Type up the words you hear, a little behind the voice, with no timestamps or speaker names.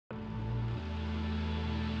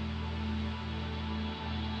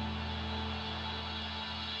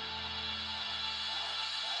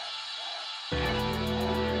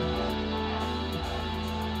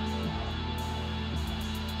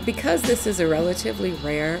Because this is a relatively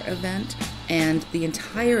rare event, and the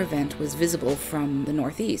entire event was visible from the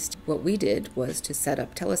northeast, what we did was to set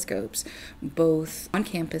up telescopes, both on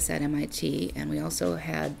campus at MIT, and we also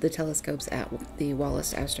had the telescopes at the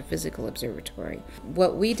Wallace Astrophysical Observatory.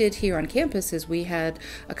 What we did here on campus is we had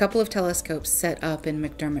a couple of telescopes set up in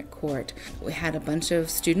McDermott Court. We had a bunch of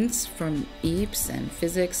students from EAPS and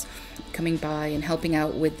physics coming by and helping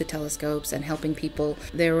out with the telescopes and helping people.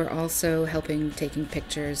 They were also helping taking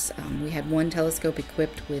pictures. We had one telescope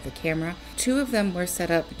equipped with a camera. Two of them were set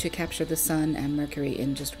up to capture the sun and Mercury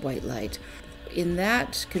in just white light. In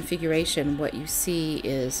that configuration, what you see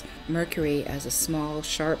is Mercury as a small,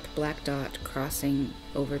 sharp black dot crossing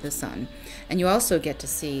over the sun. And you also get to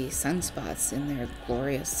see sunspots in there,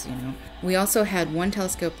 glorious, you know. We also had one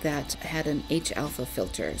telescope that had an H-alpha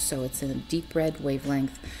filter, so it's in a deep red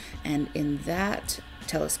wavelength, and in that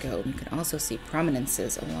telescope you can also see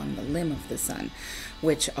prominences along the limb of the sun,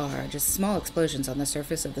 which are just small explosions on the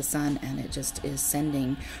surface of the sun, and it just is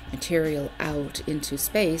sending material out into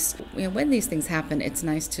space. You know, when these things happen, it's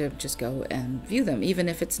nice to just go and view them, even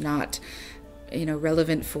if it's not, you know,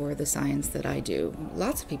 relevant for the science that I do.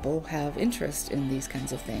 Lots of people have interest in these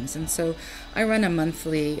kinds of things, and so I run a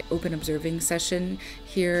monthly open observing session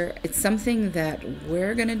here. It's something that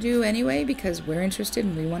we're going to do anyway because we're interested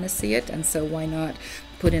and we want to see it, and so why not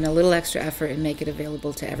put in a little extra effort and make it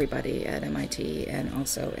available to everybody at MIT and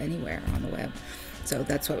also anywhere on the web. So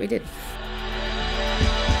that's what we did.